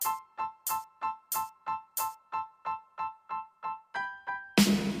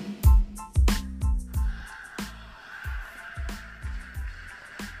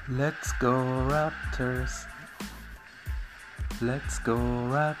Let's go Raptors. Let's go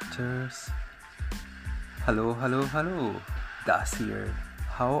Raptors. Hello. Das here.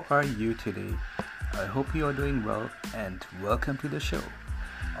 How are you today? I hope you are doing well and welcome to the show.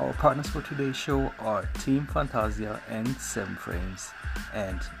 Our partners for today's show are Team Fantasia and 7 Frames.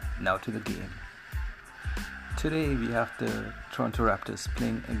 And now to the game. Today we have the Toronto Raptors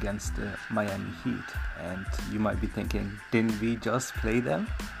playing against the Miami Heat. And you might be thinking, didn't we just play them?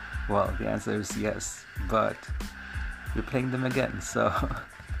 Well, the answer is yes, but we're playing them again, so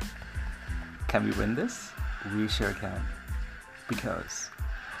can we win this? We sure can, because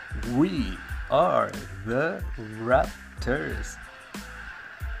we are the Raptors.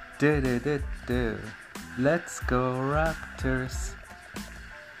 Let's go Raptors.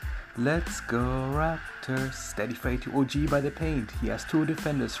 Let's go Raptors. Steady Freddy to OG by the paint. He has 2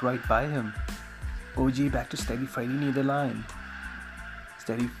 defenders right by him. OG back to Steady Freddy near the line.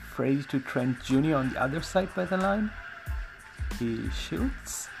 Steady Freddy to Trent Jr. on the other side by the line. He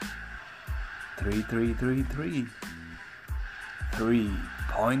shoots. 3.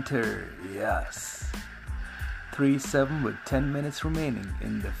 3-pointer, yes. 3-7 with 10 minutes remaining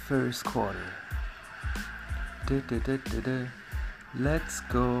in the first quarter. Let's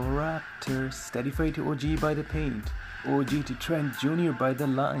go Raptors. Steady Freddy to OG by the paint. OG to Trent Jr. by the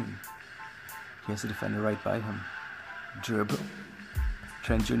line. He has a defender right by him. Dribble.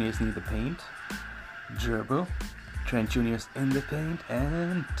 Trent Jr. is near the paint. Dribble. Trent Jr. is in the paint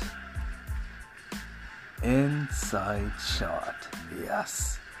and inside shot.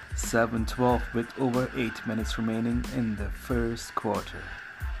 Yes. 7-12 with over 8 minutes remaining in the first quarter.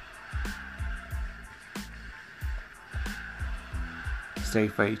 Stay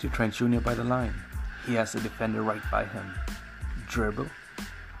ready to Trent Jr. by the line. He has a defender right by him. Dribble.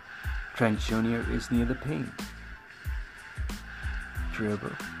 Trent Jr. is near the paint.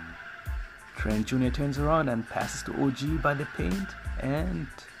 Dribble. Trent Jr. turns around and passes to OG by the paint and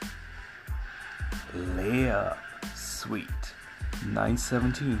layup. Sweet.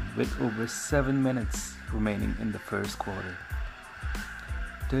 9-17 with over 7 minutes remaining in the first quarter.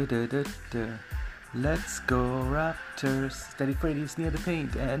 Let's go Raptors. Steady Freddy is near the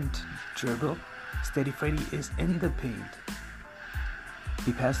paint and dribble. Steady Freddy is in the paint.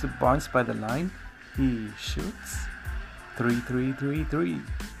 He passes to Barnes by the line. He shoots. 3.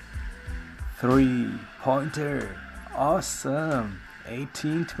 3-pointer. Awesome.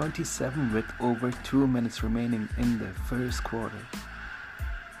 18-27 with over 2 minutes remaining in the first quarter.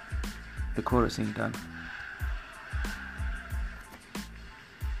 The quarter ain't done.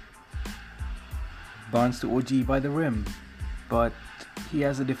 Barnes to OG by the rim, but he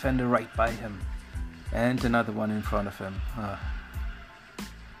has a defender right by him and another one in front of him.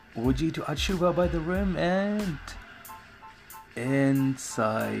 OG to Achuba by the rim and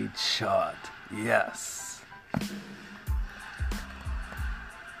inside shot. Yes.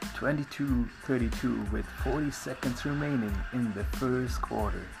 22-32 with 40 seconds remaining in the first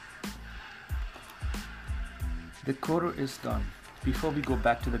quarter. The quarter is done. Before we go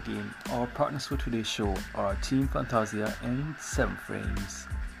back to the game, our partners for today's show are Team Fantasia and 7 Frames.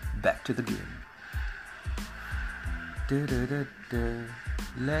 Back to the game.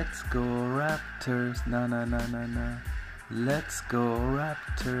 Let's go Raptors. Na. Let's go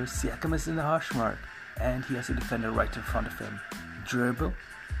Raptors. Siakam is in the hash mark and he has a defender right in front of him. Dribble.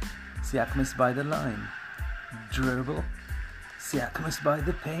 Siakam is by the line. Dribble. Siakam is by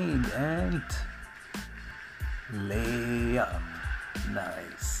the paint and layup.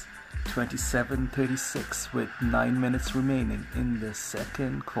 Nice. 27-36 with 9 minutes remaining in the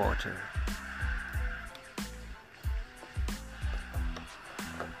second quarter.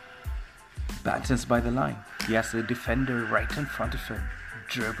 Banton's by the line. He has a defender right in front of him.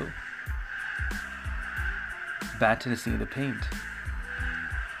 Dribble. Banton is near the paint.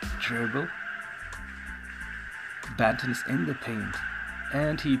 Dribble. Banton is in the paint.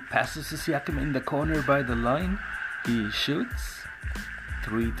 And he passes to Siakam in the corner by the line. He shoots.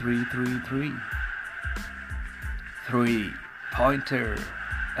 3. 3-pointer.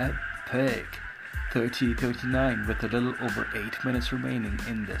 Epic. 30-39 with a little over 8 minutes remaining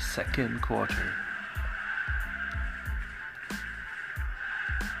in the second quarter.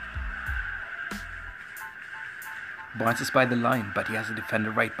 Barnes is by the line, but he has a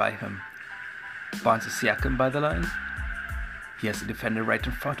defender right by him. Barnes is Siakam by the line. He has a defender right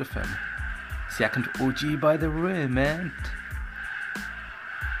in front of him. Siakam to OG by the rim and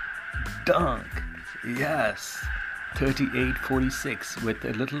dunk. Yes. 38-46 with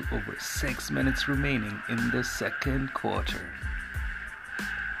a little over 6 minutes remaining in the second quarter.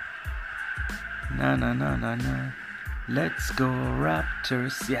 Let's go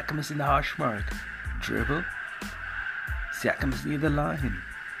Raptors. Siakam is in the hash mark. Dribble. Siakam is near the line.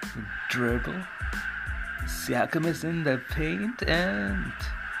 Dribble. Siakam is in the paint and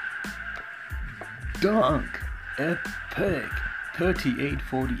dunk. Epic.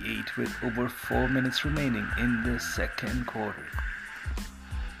 38-48 with over 4 minutes remaining in the second quarter.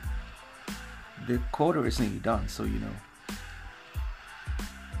 The quarter is nearly done, so you know.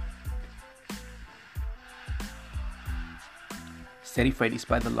 Steady Freddy's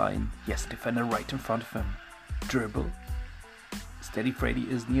by the line. Yes, defender right in front of him. Dribble. Steady Freddy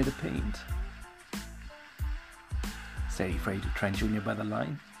is near the paint. Steady Freddy to Trent Jr. by the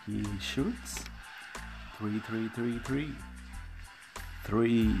line. He shoots. 3-3-3-3.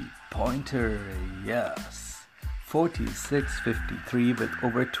 3-pointer, yes. 46-53 with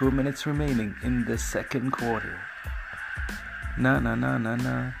over 2 minutes remaining in the second quarter. Na.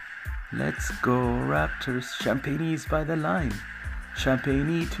 Let's go Raptors. Champagny is by the line.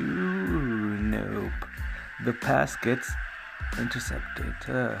 Champagny to nope. The pass gets intercepted.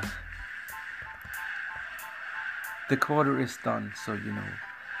 The quarter is done, so you know.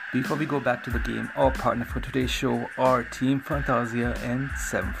 Before we go back to the game, our partner for today's show are Team Fantasia and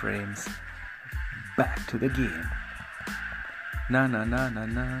 7 Frames. Back to the game. Na.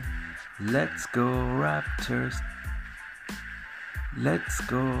 Let's go Raptors. Let's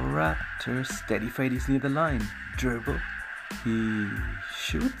go Raptors. Steady Freddy's near the line. Dribble. He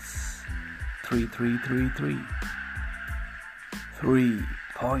shoots. 3-3-3-3.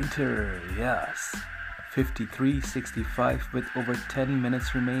 3-pointer, yes. 53-65 with over 10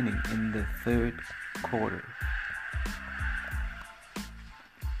 minutes remaining in the third quarter.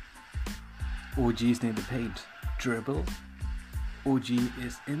 OG is near the paint. Dribble. OG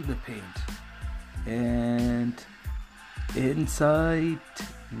is in the paint. And inside.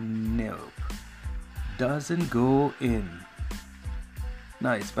 Nope. Doesn't go in.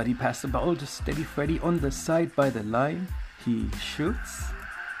 Nice, but he passed the ball to Steady Freddy on the side by the line. He shoots.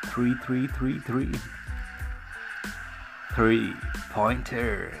 3-3-3-3.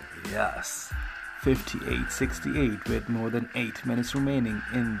 3-pointer, yes. 58-68 with more than 8 minutes remaining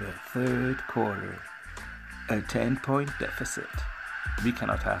in the third quarter. A 10-point deficit. We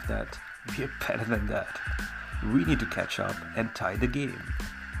cannot have that. We are better than that. We need to catch up and tie the game.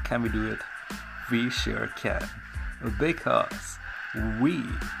 Can we do it? We sure can. Because we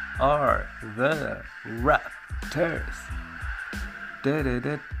are the Raptors.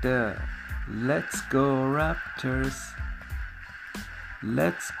 Let's go Raptors.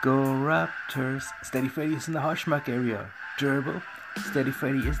 Let's go Raptors. Steady Freddy is in the hash mark area. Dribble. Steady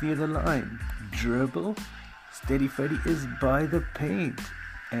Freddy is near the line. Dribble. Steady Freddy is by the paint.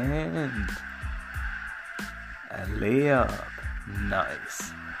 And a layup.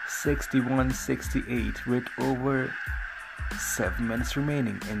 Nice. 61-68 with over 7 minutes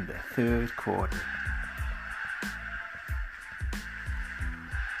remaining in the third quarter.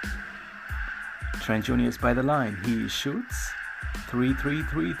 Trent Jr. is by the line. He shoots.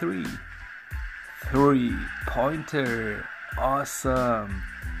 3-3-3-3. 3-pointer. Awesome.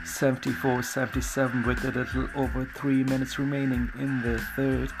 74-77 with a little over 3 minutes remaining in the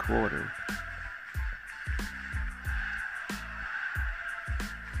third quarter.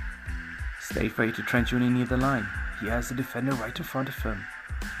 Stay free to Trent Jr. near the line. He has a defender right in front of him.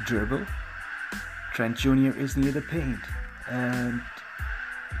 Dribble. Trent Jr. is near the paint. And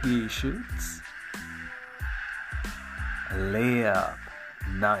he shoots. Layup.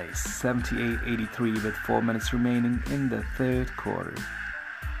 Nice. 78-83 with 4 minutes remaining in the third quarter.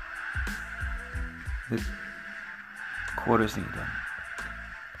 The quarter's nearly done.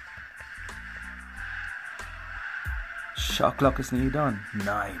 Shot clock is nearly done.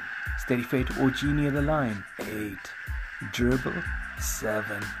 9. Steady fade to OG near the line. 8. Dribble.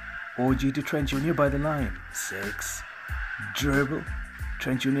 7. OG to Trent Jr. by the line. 6. Dribble.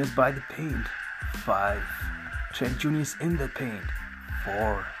 Trent Jr. is by the paint. 5. Trent Jr. is in the paint.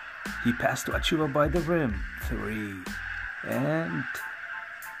 4. He passed to Achiuwa by the rim. 3. And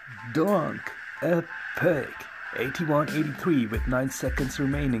dunk. Epic. 81-83 with 9 seconds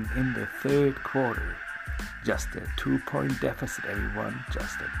remaining in the third quarter. Just a 2-point deficit, everyone.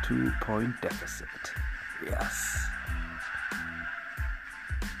 Just a 2-point deficit. Yes.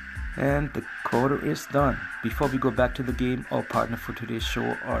 And the quarter is done. Before we go back to the game, our partner for today's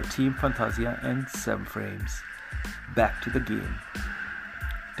show are Team Fantasia and 7 Frames. Back to the game.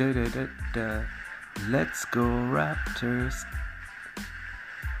 Let's go Raptors.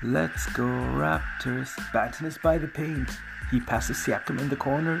 Let's go Raptors. Banton is by the paint. He passes Siakam in the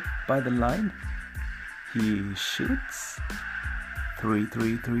corner by the line. He shoots.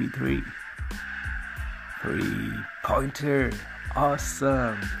 3-3-3-3. 3 pointer.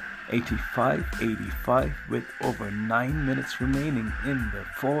 Awesome. 85-85 with over 9 minutes remaining in the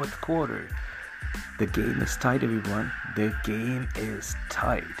fourth quarter. The game is tied, everyone. The game is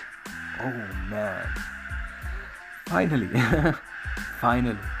tied. Oh man. Finally.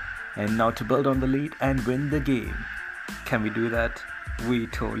 Finally. And now to build on the lead and win the game. Can we do that? We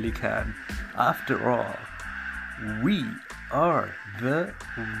totally can. After all, we are the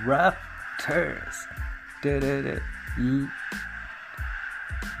Raptors.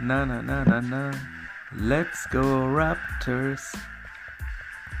 Na na na na na. Let's go Raptors.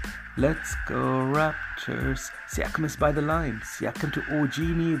 Let's go Raptors. Siakam is by the line. Siakam to OG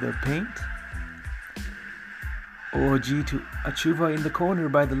near the paint. OG to Achuva in the corner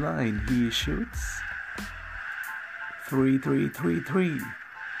by the line. He shoots. 3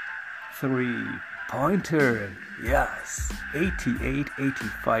 pointer. Yes.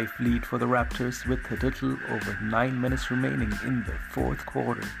 88-85 lead for the Raptors with a little over 9 minutes remaining in the fourth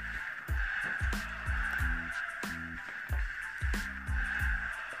quarter.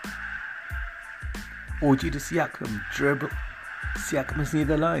 OG to Siakam. Dribble. Siakam is near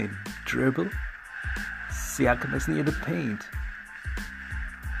the line. Dribble. Siakam is near the paint.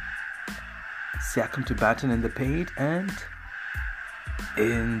 Siakam to Batten in the paint and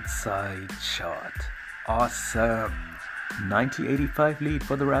inside shot. Awesome. 90-85 lead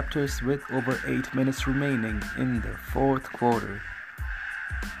for the Raptors with over 8 minutes remaining in the fourth quarter.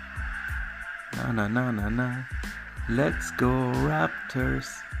 Na na na na na. Let's go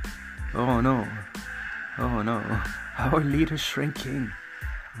Raptors. Oh no. Oh no. Our lead is shrinking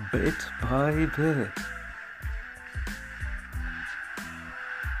bit by bit.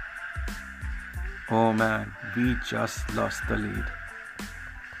 Oh man, we just lost the lead.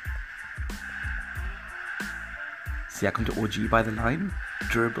 Siakam to OG by the line.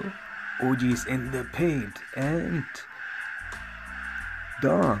 Dribble. OG is in the paint and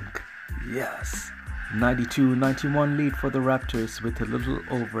dunk. Yes. 92-91 lead for the Raptors with a little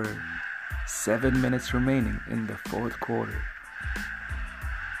over 7 minutes remaining in the fourth quarter.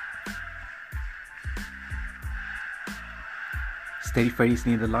 Steady Freddy's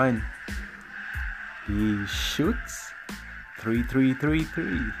near the line. He shoots. 3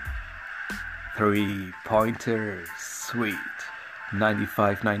 pointer. Sweet.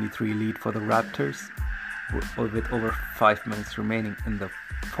 95-93 lead for the Raptors with over 5 minutes remaining in the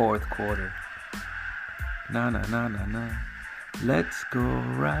fourth quarter. Na na na na na. Let's go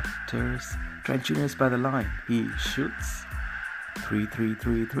Raptors. Trent Jr. is by the line. He shoots. 3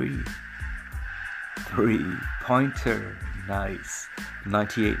 pointer. Nice.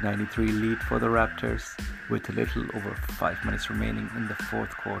 98-93 lead for the Raptors with a little over 5 minutes remaining in the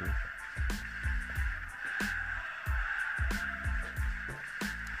fourth quarter.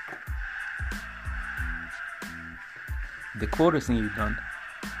 The quarter's nearly done.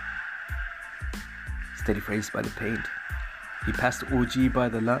 Steady Freddy's by the paint. He passed OG by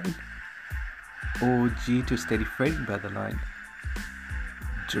the line. OG to Steady Freddy by the line.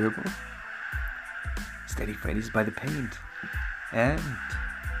 Dribble. Steady Freddy's by the paint. And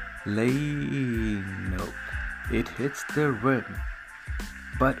nope. It hits the rim.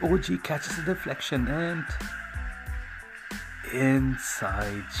 But OG catches the deflection and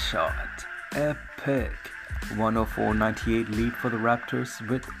inside shot. Epic. 104-98 lead for the Raptors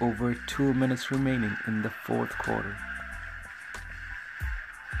with over 2 minutes remaining in the fourth quarter.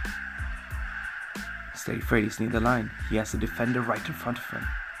 Steady Freddy's near the line. He has a defender right in front of him.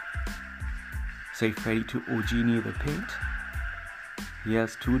 Steady Freddy to OG near the paint. He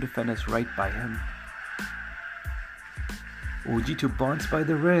has two defenders right by him. OG to Barnes by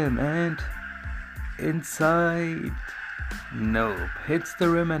the rim and inside. Nope. Hits the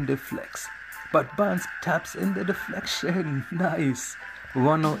rim and deflects. But Barnes taps in the deflection. Nice.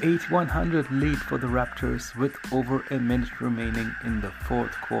 108-100 lead for the Raptors with over a minute remaining in the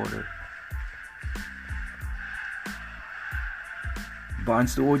fourth quarter.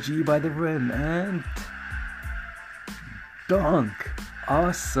 Barnes to OG by the rim and dunk.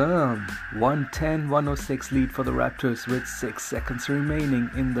 Awesome. 110-106 lead for the Raptors with 6 seconds remaining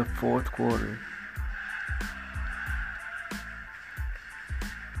in the fourth quarter.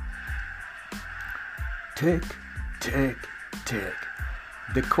 Tick, tick, tick.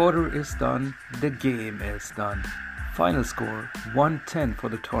 The quarter is done. The game is done. Final score 110 for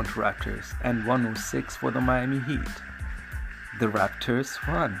the Toronto Raptors and 106 for the Miami Heat. The Raptors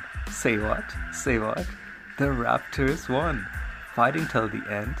won. Say what? Say what? The Raptors won. Fighting till the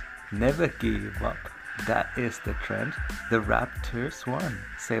end. Never gave up. That is the trend. The Raptors won.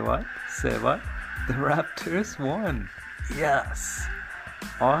 Say what? Say what? The Raptors won. Yes.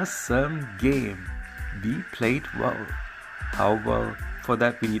 Awesome game. We played well. How well? For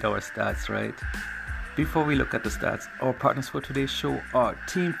that we need our stats, right? Before we look at the stats, our partners for today's show are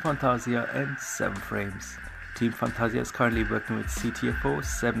Team Fantasia and 7 Frames. Team Fantasia is currently working with CTFO,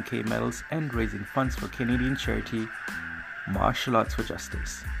 7K medals, and raising funds for Canadian charity Martial Arts for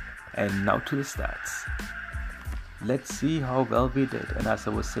Justice. And now to the stats. Let's see how well we did. And as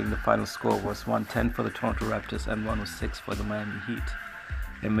I was saying, the final score was 110 for the Toronto Raptors and 106 for the Miami Heat.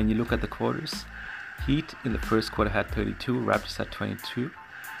 And when you look at the quarters, Heat in the first quarter had 32, Raptors had 22.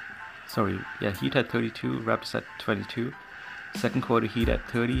 Heat had 32, Raptors had 22. Second quarter, Heat had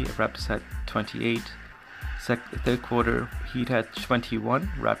 30, Raptors had 28. Third quarter, Heat had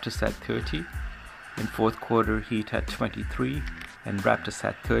 21, Raptors had 30. In fourth quarter, Heat had 23, and Raptors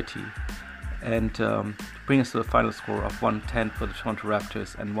had 30. And bring us to the final score of 110 for the Toronto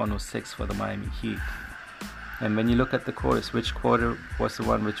Raptors and 106 for the Miami Heat. And when you look at the quarters, which quarter was the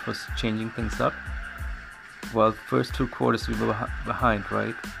one which was changing things up? Well, first 2 quarters we were behind,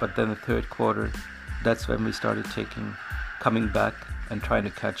 right? But then the third quarter, that's when we started coming back and trying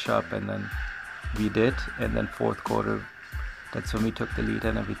to catch up, and then we did. And then fourth quarter, that's when we took the lead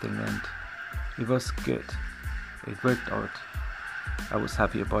and everything, and it was good. It worked out. I was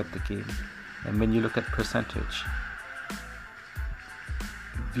happy about the game. And when you look at percentage,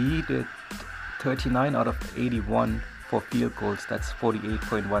 we did 39 out of 81 for field goals, that's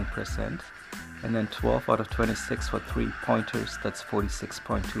 48.1%. And then 12 out of 26 for 3-pointers, that's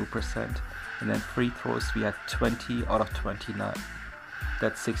 46.2%. And then free throws, we had 20 out of 29,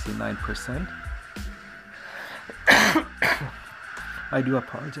 that's 69%. I do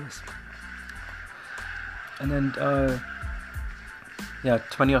apologize. And then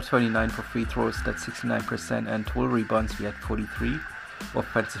 20 out of 29 for free throws, that's 69%. And total rebounds, we had 43.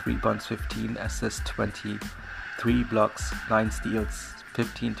 Offensive rebounds, 15. Assists, 20. 3 blocks, 9 steals,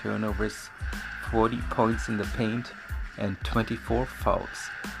 15 turnovers, 40 points in the paint, and 24 fouls.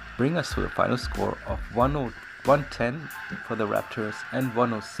 Bring us to a final score of 110 for the Raptors and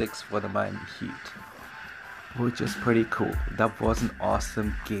 106 for the Miami Heat, which is pretty cool. That was an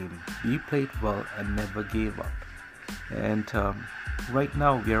awesome game. We played well and never gave up. And right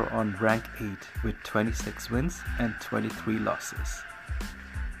now we are on rank 8 with 26 wins and 23 losses.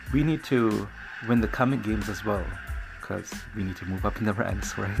 We need to win the coming games as well, because we need to move up in the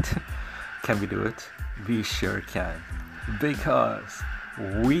ranks, right? Can we do it? We sure can, because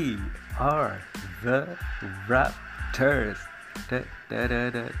we are the Raptors.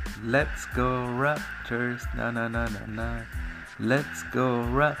 Let's go Raptors, na na na na na. Let's go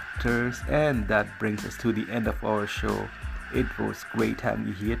Raptors. And that brings us to the end of our show. It was great having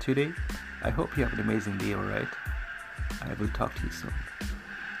you here today. I hope you have an amazing day, alright? I will talk to you soon.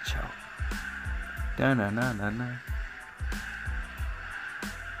 Ciao. Da na na na na.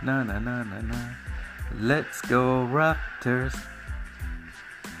 Na na na na na. Let's go Raptors.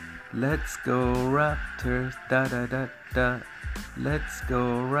 Let's go Raptors. Da da da da. Let's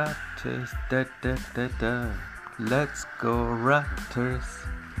go Raptors. Da da da da. Let's go Raptors.